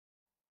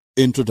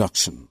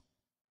Introduction.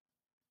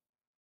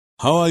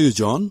 How are you,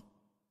 John?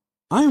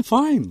 I'm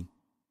fine.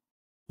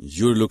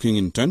 You're looking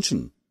in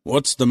tension.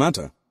 What's the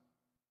matter?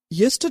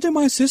 Yesterday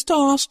my sister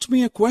asked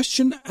me a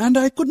question and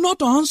I could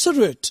not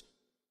answer it.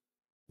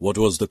 What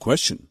was the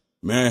question?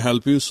 May I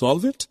help you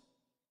solve it?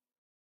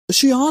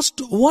 She asked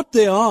what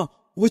they are,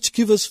 which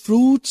give us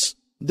fruits,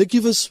 they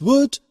give us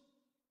wood,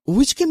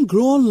 which can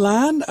grow on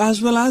land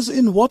as well as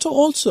in water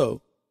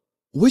also,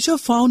 which are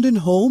found in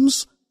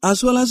homes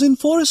as well as in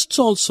forests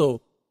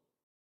also.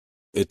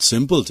 It's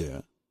simple,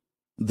 dear.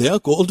 They are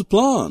called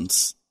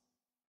plants.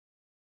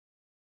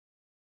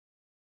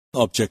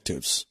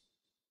 Objectives.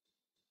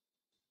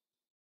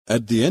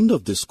 At the end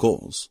of this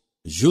course,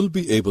 you'll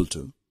be able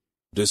to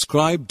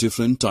describe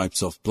different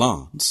types of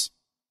plants,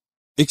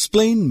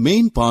 explain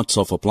main parts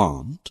of a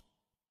plant,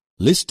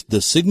 list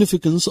the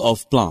significance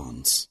of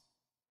plants.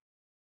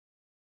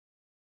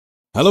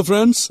 Hello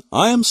friends,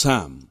 I am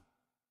Sam.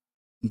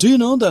 Do you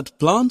know that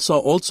plants are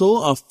also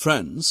our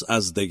friends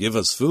as they give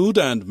us food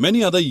and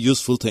many other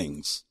useful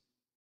things?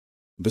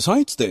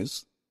 Besides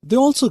this, they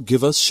also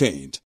give us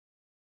shade.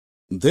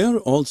 They are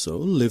also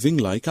living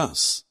like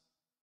us.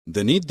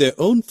 They need their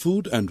own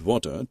food and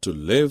water to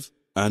live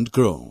and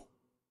grow.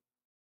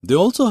 They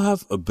also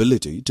have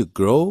ability to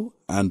grow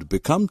and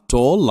become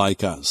tall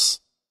like us.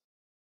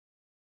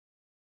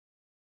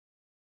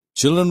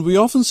 Children, we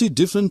often see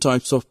different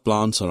types of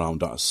plants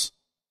around us.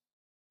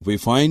 We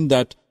find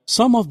that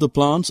some of the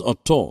plants are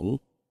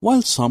tall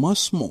while some are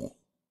small.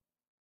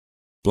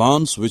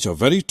 Plants which are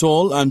very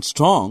tall and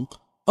strong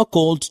are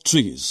called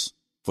trees.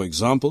 For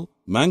example,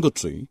 mango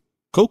tree,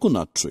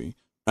 coconut tree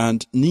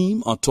and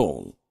neem are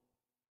tall.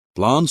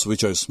 Plants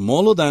which are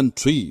smaller than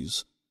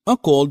trees are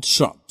called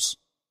shrubs,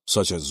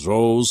 such as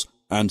rose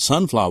and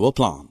sunflower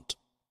plant.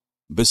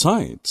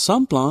 Besides,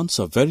 some plants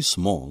are very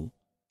small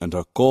and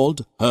are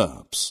called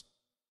herbs.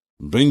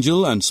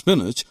 Brinjal and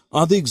spinach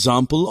are the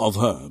example of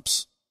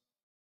herbs.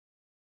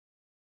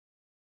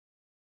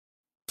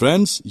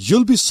 Friends,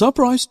 you'll be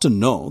surprised to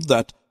know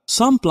that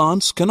some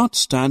plants cannot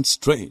stand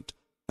straight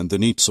and they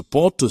need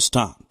support to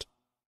stand.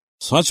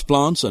 Such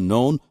plants are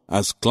known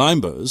as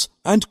climbers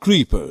and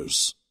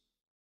creepers.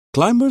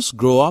 Climbers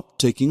grow up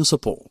taking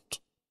support.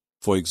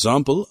 For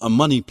example, a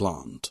money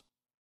plant.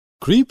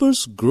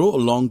 Creepers grow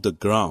along the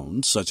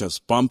ground such as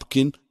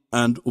pumpkin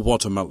and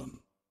watermelon.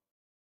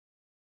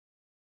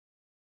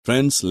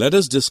 Friends, let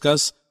us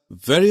discuss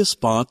various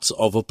parts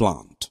of a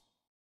plant.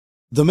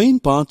 The main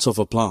parts of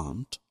a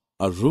plant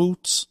are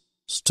roots,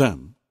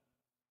 stem,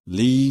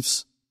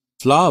 leaves,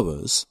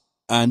 flowers,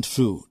 and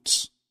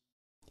fruits.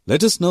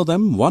 Let us know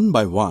them one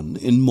by one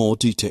in more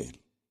detail.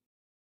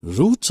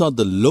 Roots are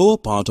the lower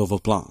part of a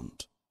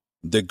plant.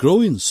 They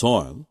grow in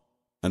soil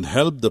and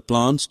help the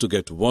plants to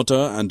get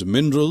water and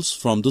minerals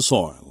from the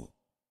soil.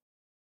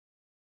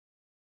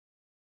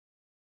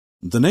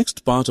 The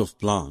next part of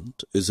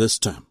plant is a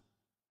stem.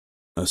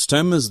 A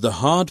stem is the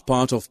hard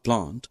part of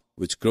plant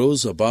which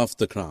grows above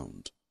the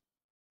ground.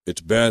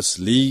 It bears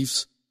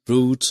leaves,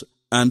 fruits,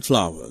 and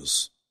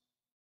flowers.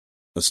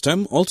 A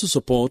stem also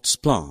supports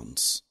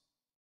plants.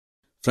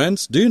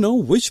 Friends, do you know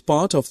which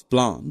part of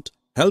plant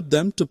help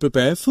them to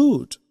prepare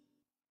food?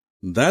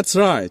 That's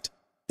right,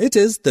 it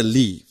is the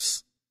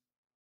leaves.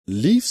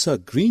 Leaves are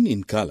green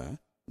in color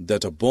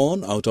that are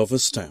born out of a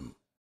stem.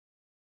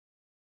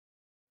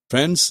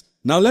 Friends,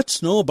 now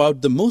let's know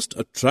about the most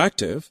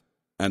attractive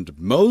and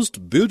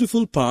most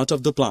beautiful part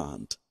of the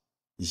plant.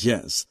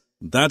 Yes,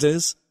 that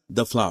is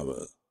the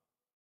flower.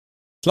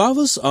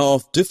 Flowers are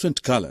of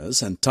different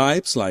colors and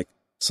types like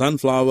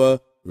sunflower,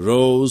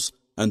 rose,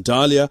 and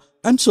dahlia,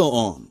 and so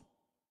on.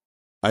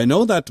 I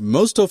know that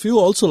most of you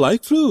also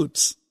like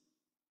fruits.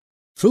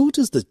 Fruit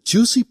is the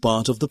juicy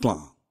part of the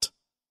plant.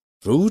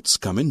 Fruits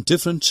come in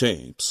different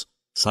shapes,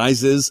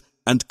 sizes,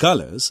 and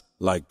colors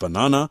like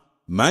banana,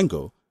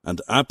 mango,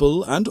 and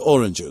apple and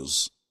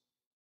oranges.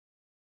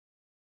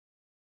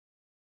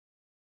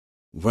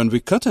 When we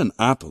cut an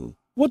apple,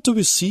 what do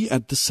we see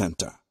at the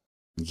center?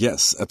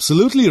 Yes,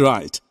 absolutely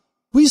right.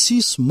 We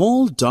see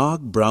small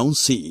dark brown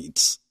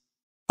seeds.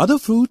 Other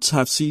fruits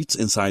have seeds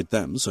inside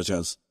them such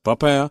as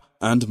papaya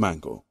and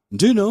mango.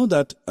 Do you know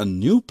that a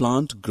new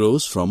plant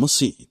grows from a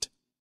seed?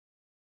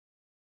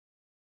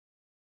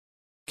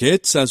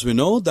 Kids, as we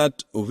know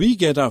that we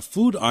get our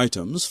food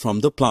items from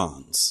the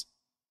plants.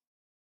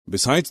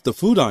 Besides the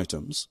food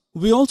items,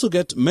 we also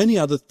get many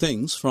other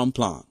things from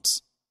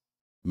plants.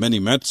 Many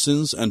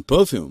medicines and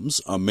perfumes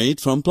are made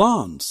from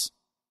plants.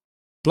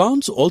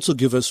 Plants also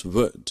give us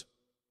wood.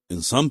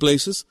 In some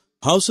places,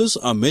 houses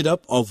are made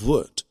up of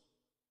wood.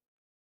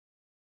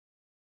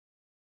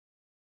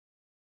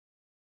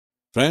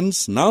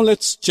 Friends, now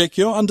let's check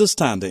your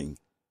understanding.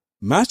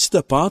 Match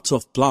the parts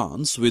of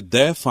plants with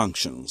their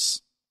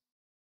functions.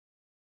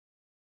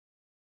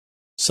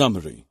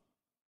 Summary.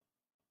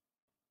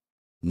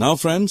 Now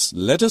friends,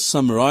 let us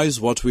summarize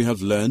what we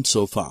have learned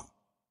so far.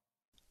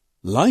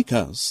 Like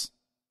us,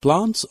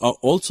 plants are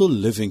also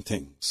living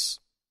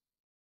things.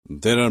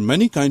 There are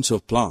many kinds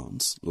of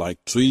plants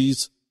like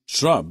trees,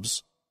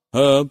 shrubs,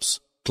 herbs,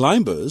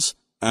 climbers,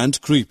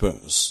 and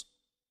creepers.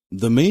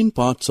 The main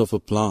parts of a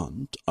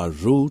plant are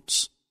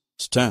roots,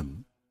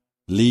 stem,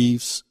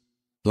 leaves,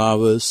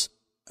 flowers,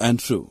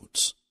 and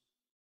fruits.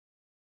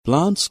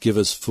 Plants give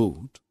us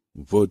food,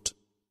 wood,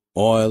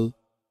 oil,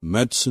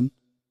 medicine,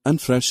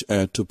 and fresh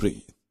air to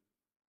breathe.